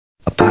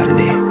out of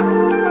there.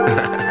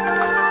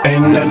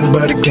 Ain't nothing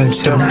but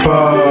against the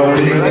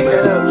party.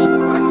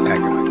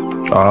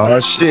 Oh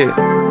shit.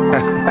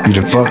 You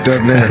done fucked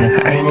up there.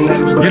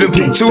 You done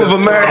put two of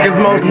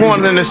America's most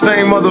wanted in the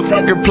same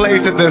motherfucking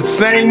place at the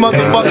same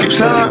motherfucking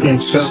time. Y'all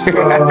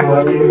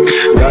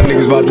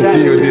niggas about to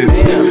feel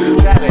this.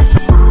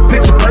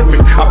 Picture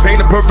perfect, I paint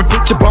a perfect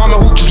picture. Bomber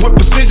who just with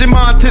precision.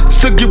 My intentions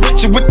to get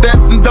with you with that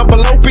and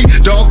double OP.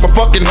 Dog for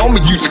fucking homie,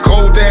 use a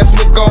cold ass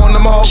nigga on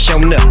them all.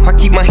 Showing up, I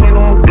keep my hand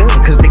on my gun,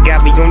 cause they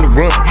got me on the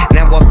run.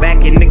 Now I'm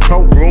back in the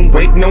courtroom,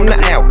 waiting on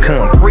the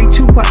outcome. Free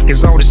Tupac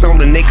is all that's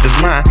on the nigga's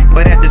mind,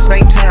 but at the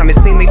same time,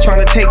 it seems they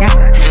tryna take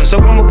mine. So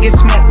I'ma get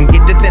smart and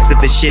get defensive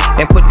and shit,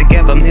 and put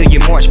together a million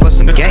march for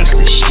some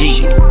gangster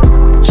shit.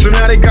 So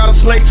now they got a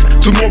slate,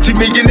 two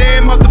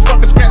multi-millionaire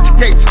motherfuckers catch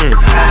cakes.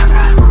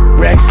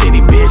 Rack City,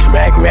 bitch,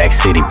 rack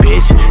city,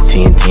 bitch.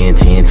 10, 10,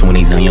 10,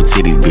 20s on your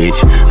titties,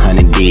 bitch.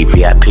 100 deep,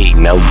 VIP,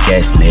 no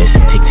guest list.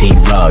 TT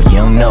Raw, you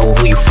don't know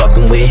who you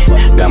fucking with.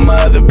 Got my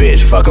other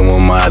bitch, fucking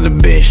with my other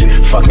bitch.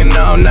 Fucking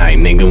all night,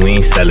 nigga, we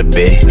ain't sell a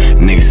bit.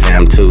 Nigga say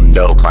I'm too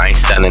dope, I ain't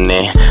selling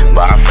it.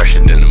 But I'm fresher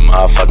than the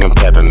motherfucking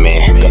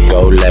peppermint.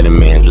 Go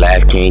Letterman's,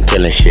 last king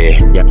killing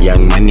shit.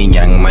 Young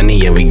money,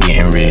 yeah, we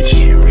getting rich.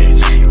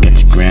 Got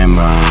your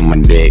grandma on my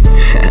dick.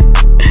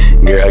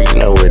 Girl, you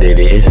know what it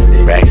is.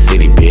 Rack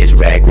City, bitch,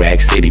 rack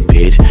city,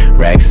 bitch.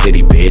 Rack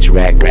City, bitch,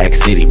 rack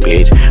city,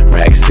 bitch.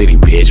 Rack City,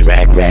 bitch,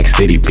 rack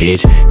city,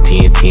 bitch.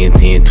 10, 10,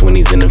 10,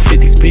 20s and the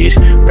 50s, bitch.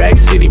 Rack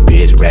City,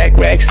 bitch,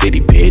 rack city,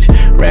 bitch.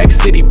 Rack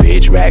City,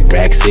 bitch,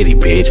 rack city,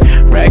 bitch.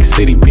 Rack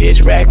City,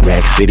 bitch, rack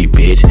city,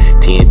 bitch.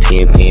 10,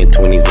 10, 10,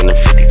 20s and the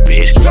 50s,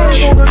 bitch.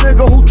 Shame on the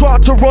nigga who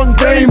tried to run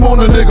game on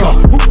a nigga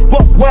who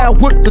buck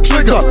wild with the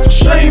trigger.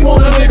 Shame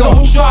on the nigga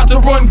who tried to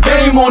run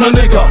game on a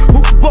nigga who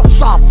bucks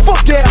our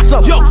fuck ass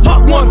up. Yo,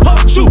 hot 1,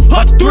 hot 2,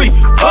 hot 3,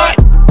 hot.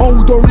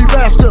 Old dirty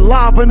bastard,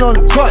 live and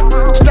uncut.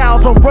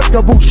 Styles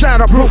unbreakable,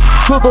 shatterproof.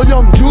 To the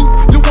young youth,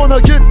 you wanna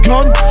get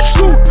gun?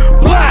 Shoot,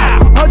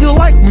 wow. How you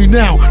like me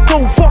now?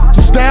 Don't fuck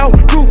the style,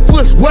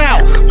 ruthless, wow.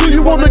 Do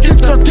you wanna get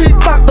your teeth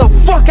knocked the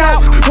fuck out?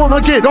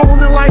 Wanna get on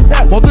it like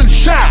that? Well then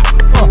shout.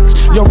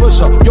 Your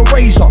RZA, your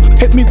razor,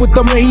 hit me with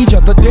the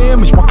major. The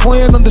damage, my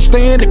clan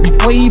understand it be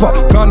flavor.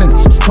 Gunning,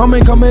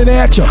 coming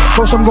at ya.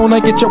 First I'm gonna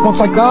get ya,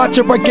 once I got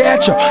ya, I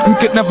got ya. You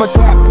could never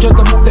capture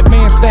the method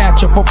man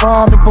stature. For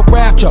rhyming, for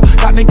rapture.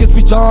 Got niggas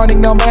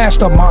resigning, now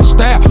master my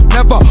style.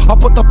 Never, I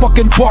put the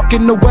fucking bark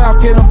in the wild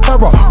kid, I'm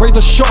terror.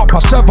 Razor sharp, I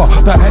sever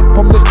the head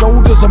from the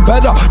shoulders. I'm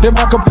better than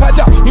my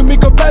competitor. You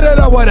make a better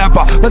than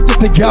whatever. Let's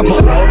get together.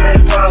 Don't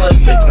make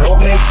policy,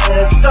 don't make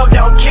sense. So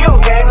don't kill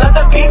gang, let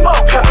the people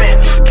come in.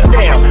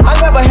 Damn, I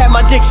never had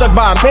my dick sucked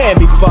by a man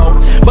before,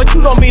 but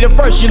you gon' be the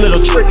first, you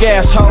little trick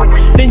asshole.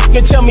 Then you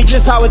can tell me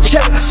just how it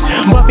tastes.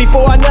 But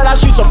before I nut, I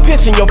shoot some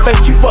piss in your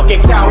face, you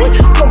fucking coward.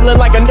 Fumbling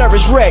like a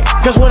nervous wreck,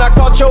 cause when I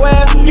caught your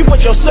ass, you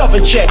put yourself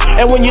in check.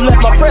 And when you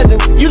left my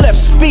presence, you left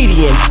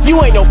speedian.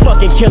 You ain't no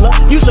fucking killer,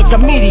 you's a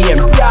comedian,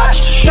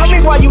 bitch. Tell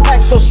me why you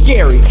act so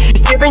scary,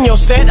 giving your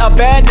set a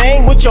bad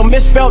name with your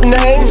misspelled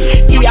name,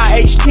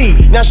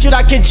 E-I-H-T. Now should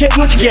I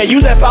continue? Yeah, you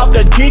left out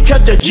the D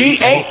cause the G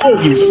ain't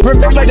in you.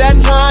 Remember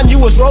that time you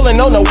was rolling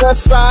on the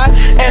west side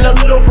and a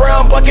little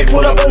brown bucket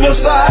put up on your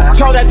side?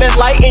 Call that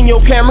light in your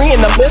Camry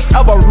in the midst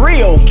of a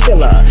real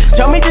killer.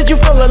 Tell me, did you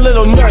feel a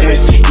little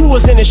nervous? You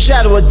was in the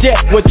shadow of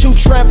death with two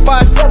tramp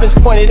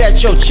 5.7s pointed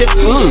at your chick.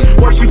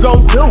 What you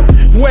gon' do?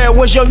 Where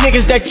was your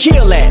niggas that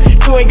kill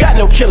at? You ain't got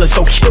no killer,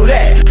 so kill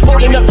that.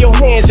 Holding up your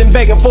hands and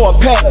begging for a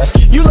pass.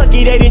 You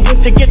lucky they didn't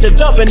just to get the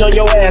dumping on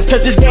your ass.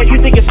 Cause this game you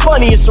think it's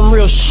funny, it's some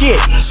real shit.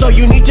 So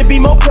you need to be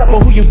more careful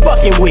who you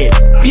fucking with.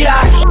 Yeah.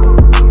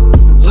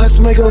 Let's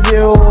make a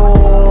deal,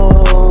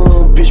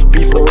 bitch,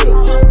 be for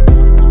real.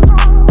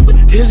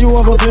 Here's you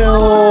off a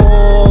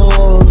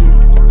pill.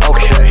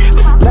 Okay,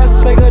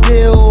 let's make a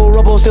deal.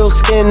 Rubble still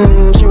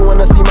skin. She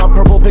wanna see my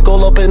purple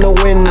pickle up in the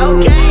wind.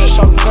 Okay,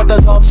 some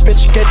cutters off,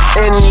 bitch, get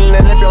in.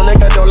 And if your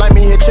nigga don't like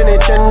me, hit chin,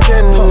 chin,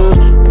 chin.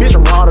 Bitch,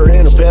 I'm hotter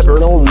than a pepper,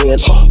 no man.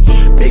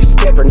 Big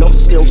stepper, no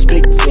stills,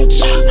 big tip.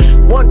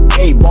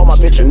 1K, bought my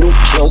bitch a new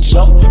kilt.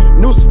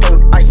 New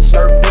skirt, ice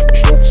skirt, big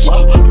trips.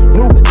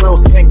 New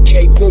grills,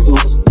 10K, big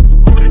moves.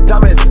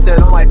 Diamonds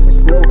sitting on my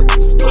fist, no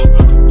this.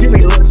 Give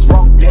me looks,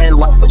 rock band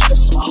like a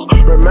chest.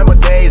 Remember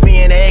days, me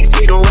and X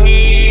hit a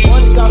weed.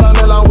 One time I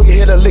Milan, we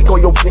hit a lick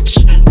on your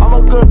bitch. I'm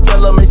a good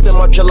fella, Mason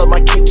Margiela,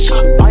 my kid.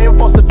 I am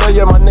false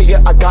failure, my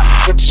nigga, I got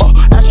drip.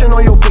 Action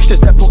on your bitch, this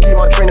that Pookie,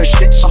 my trainer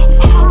shit.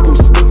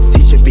 Boost this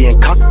seat, you be in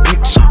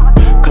cockpit.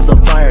 Cause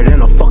I'm fired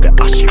and I'm fucking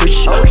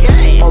ostrich.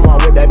 Okay. On my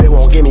way, that bitch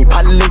won't give me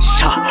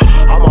polish.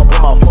 I'ma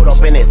put my foot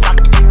up in his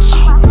socket.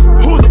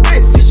 Who's the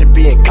bitch? He should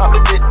be in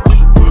cockpit.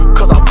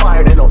 Cause I'm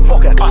fired and I'm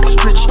fucking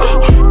ostrich.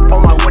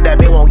 On my wood, that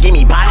bitch won't give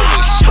me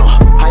polish.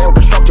 I am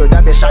constructor,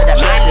 that bitch shot that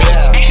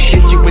black.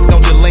 Hit you with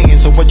no delaying,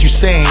 so what you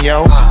saying,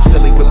 yo?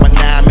 Silly with my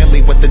 9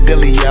 milli with the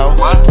dilly, yo.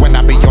 When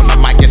I be on the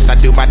mic, yes, I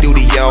do my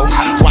duty, yo.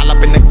 While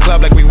up in the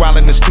club like we while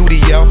in the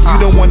studio. You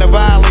don't wanna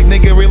violate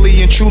nigga really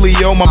and truly,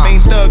 yo. My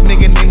main thug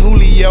nigga named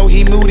Julio,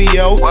 he moody,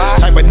 yo.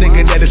 Type of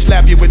nigga that'll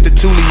slap you with the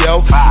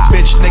tulio.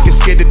 Bitch nigga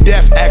scared to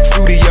death, act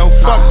fruity, yo.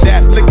 Fuck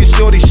that, look at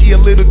shorty, she a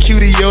little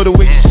cutie, yo. The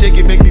way she shake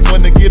it make me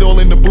wanna get all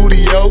in the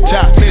booty, yo.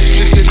 Top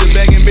mistress in the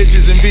begging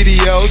bitches and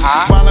videos.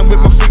 While I'm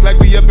with my freak like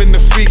we up in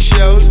the freak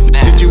shows.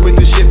 Hit you with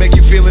the shit, make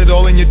you feel it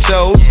all in your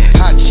toes.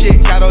 Hot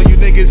shit, got all you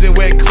niggas in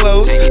wet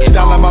clothes.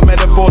 Style my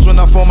metaphors when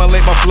I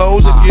formulate my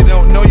flows. If you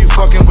don't know, you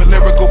fucking with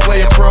lyrical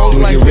player pros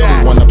like that. Do you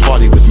really wanna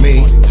party with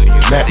me?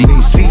 Let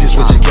me see just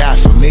what you got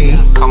for me.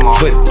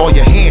 Put all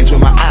your hands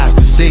with my eyes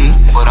to see.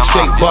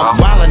 Straight buck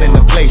wildin' in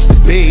the place to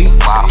be.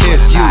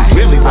 If you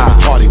really wanna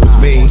party with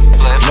me,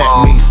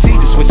 let me see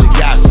just what you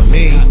got for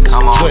me.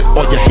 Put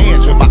all your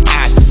hands with my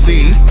eyes to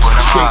see.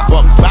 Straight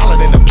buck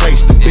wildin' in the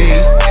place to be.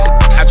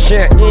 I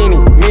chant eeny,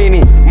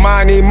 meeny,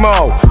 miny,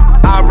 mo.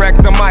 I wreck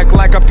the mic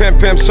like a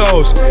pimp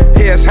souls.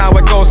 Here's how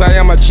it goes, I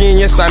am a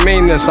genius, I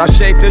mean this. I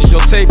shape this,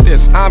 you'll tape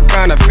this, I'm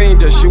kinda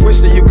fiendish. You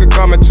wish that you could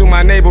come into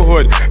my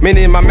neighborhood,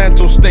 meaning my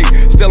mental state.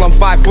 Still I'm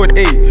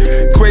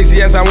 5'8",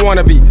 crazy as I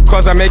wanna be,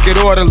 cause I make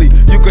it orderly.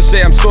 You could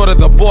say I'm sorta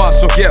the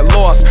boss, so get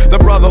lost. The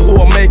brother who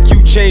will make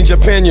you change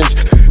opinions.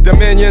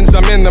 Dominions,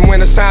 I'm in them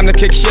when it's time to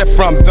kick shit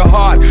from the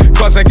heart,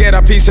 cause I get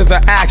a piece of the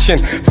action.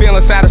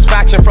 Feeling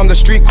satisfaction from the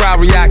street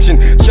crowd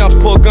reaction. Chumps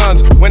pull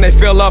guns when they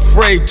feel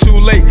afraid. Too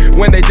late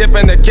when they dip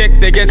in the kick,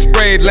 they get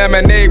sprayed.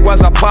 Lemonade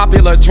was a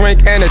popular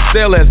drink and it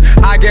still is.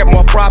 I get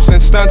more props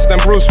and stunts than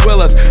Bruce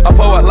Willis. A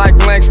poet like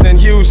Langston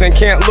Hughes and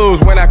can't lose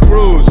when I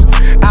cruise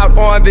out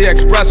on the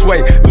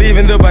expressway.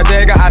 Leaving the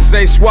bodega, I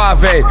say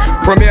suave.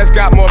 Premier's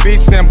got more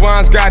beats than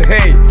Bonds got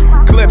hay.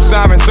 Clips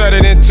I've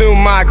inserted into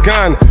my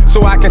gun,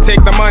 so I can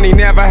take the money,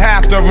 never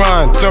have to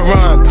run.